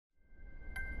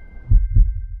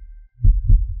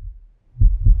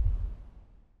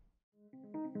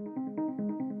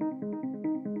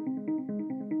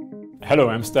Hello,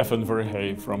 I'm Stefan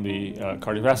Verheye from the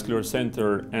Cardiovascular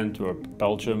Center, Antwerp,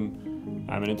 Belgium.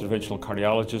 I'm an interventional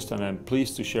cardiologist, and I'm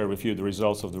pleased to share with you the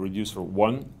results of the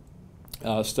REDUCER-1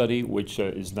 study, which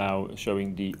is now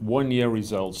showing the one-year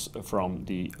results from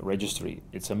the registry.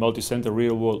 It's a multi-center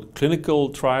real-world clinical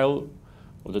trial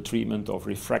of the treatment of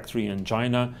refractory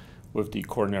angina with the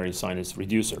coronary sinus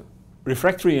reducer.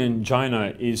 Refractory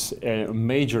angina is a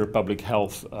major public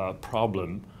health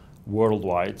problem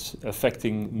worldwide,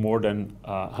 affecting more than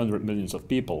 100 million of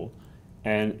people,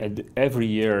 and every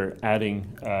year adding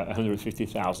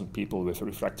 150,000 people with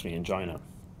refractory angina.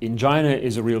 Angina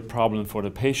is a real problem for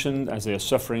the patient as they are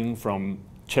suffering from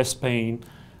chest pain.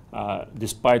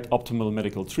 Despite optimal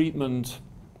medical treatment,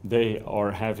 they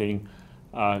are having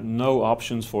no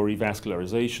options for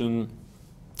revascularization,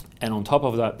 and on top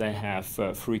of that they have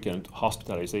frequent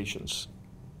hospitalizations.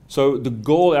 So the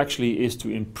goal actually is to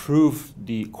improve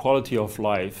the quality of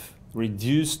life,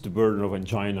 reduce the burden of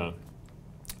angina,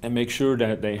 and make sure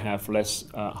that they have less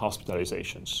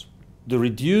hospitalizations. The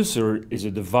reducer is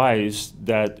a device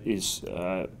that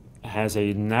has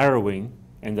a narrowing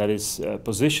and that is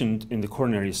positioned in the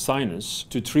coronary sinus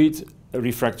to treat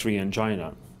refractory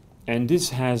angina. And this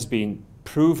has been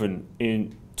proven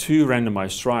in two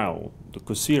randomized trials, the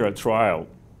COSIRA trial,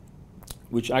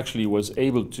 which actually was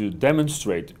able to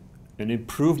demonstrate an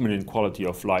improvement in quality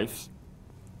of life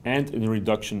and a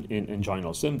reduction in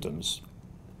anginal symptoms.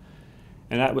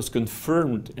 And that was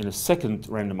confirmed in a second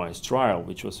randomized trial,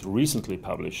 which was recently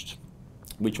published,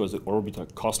 which was the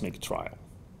Orbita Cosmic trial.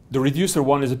 The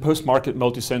REDUCER-1 is a post-market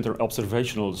multi-center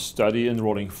observational study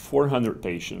enrolling 400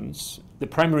 patients. The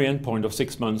primary endpoint of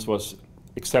 6 months was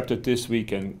accepted this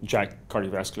week in JACC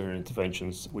cardiovascular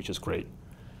interventions, which is great.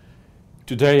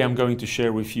 Today I'm going to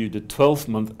share with you the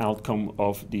 12-month outcome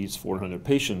of these 400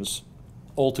 patients.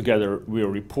 Altogether, we are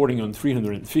reporting on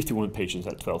 351 patients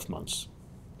at 12 months.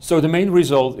 So the main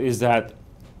result is that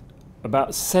about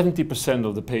 70%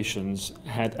 of the patients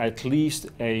had at least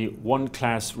a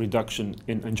one-class reduction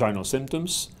in anginal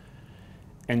symptoms,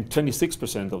 and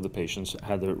 26% of the patients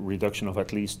had a reduction of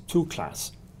at least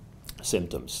two-class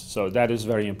symptoms. So that is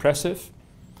very impressive.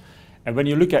 And when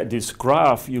you look at this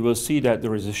graph, you will see that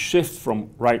there is a shift from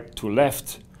right to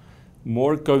left,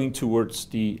 more going towards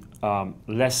the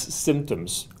less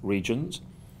symptoms regions.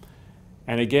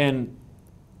 And again,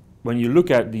 when you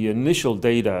look at the initial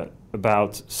data,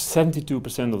 about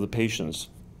 72% of the patients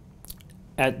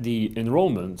at the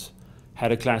enrollment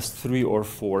had a class 3 or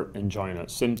 4 angina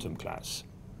symptom class.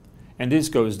 And this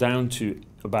goes down to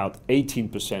about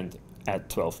 18% at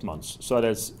 12 months. So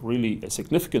that's really a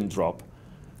significant drop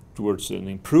towards an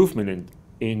improvement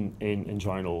in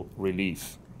anginal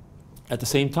relief. At the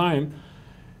same time,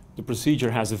 the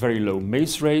procedure has a very low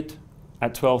MACE rate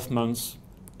at 12 months,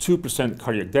 2%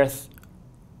 cardiac death,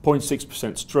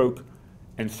 0.6% stroke,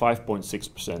 and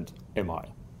 5.6%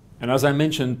 MI. And as I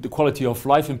mentioned, the quality of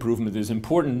life improvement is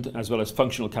important, as well as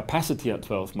functional capacity at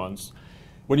 12 months.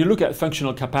 When you look at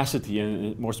functional capacity,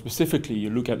 and more specifically,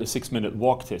 you look at the 6-minute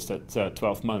walk test at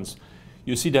 12 months,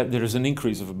 you see that there is an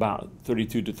increase of about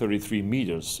 32 to 33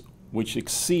 meters, which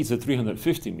exceeds the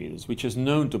 350 meters, which is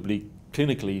known to be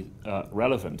clinically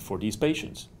relevant for these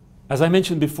patients. As I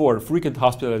mentioned before, frequent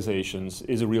hospitalizations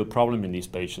is a real problem in these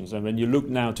patients. And when you look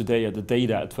now today at the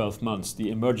data at 12 months, the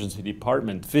emergency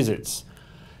department visits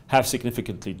have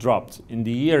significantly dropped. In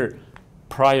the year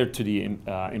prior to the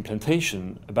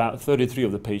implantation, about 33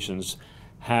 of the patients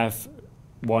have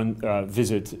one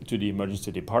visit to the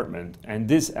emergency department, and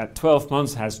this at 12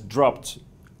 months has dropped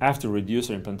after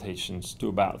reducer implantations to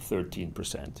about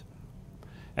 13%.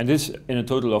 And this in a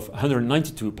total of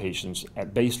 192 patients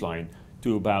at baseline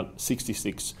to about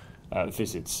 66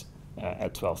 visits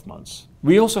at 12 months.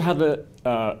 We also had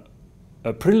a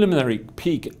preliminary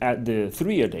peek at the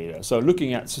 3-year data, so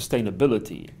looking at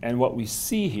sustainability. And what we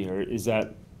see here is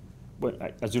that,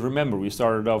 as you remember, we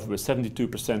started off with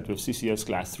 72% with CCS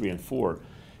class 3 and 4,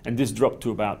 and this dropped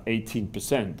to about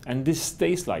 18%. And this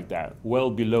stays like that, well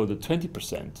below the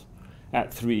 20%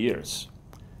 at 3 years.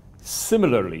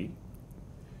 Similarly,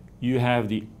 you have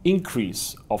the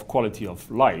increase of quality of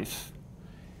life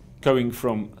going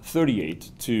from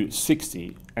 38 to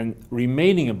 60 and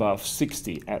remaining above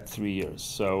 60 at 3 years.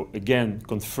 So again,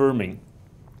 confirming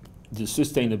the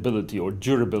sustainability or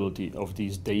durability of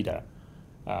these data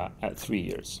at 3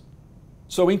 years.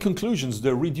 So in conclusions,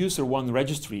 the REDUCER-1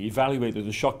 registry evaluated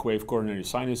the shockwave coronary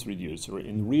sinus reducer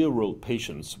in real-world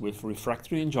patients with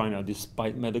refractory angina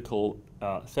despite medical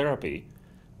therapy,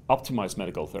 optimized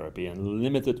medical therapy, and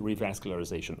limited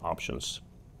revascularization options.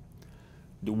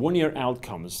 The one-year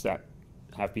outcomes that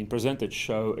have been presented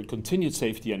show a continued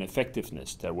safety and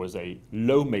effectiveness. There was a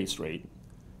low MACE rate,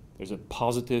 there's a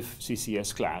positive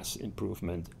CCS class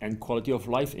improvement and quality of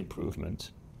life improvement.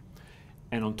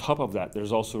 And on top of that,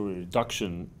 there's also a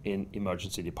reduction in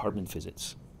emergency department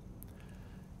visits.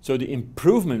 So the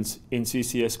improvements in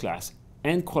CCS class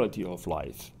and quality of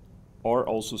life are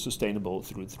also sustainable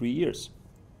through 3 years.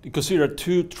 The COSIRA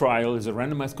 2 trial is a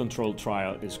randomized controlled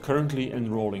trial, is currently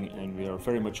enrolling, and we are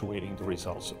very much awaiting the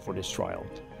results for this trial.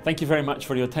 Thank you very much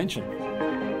for your attention.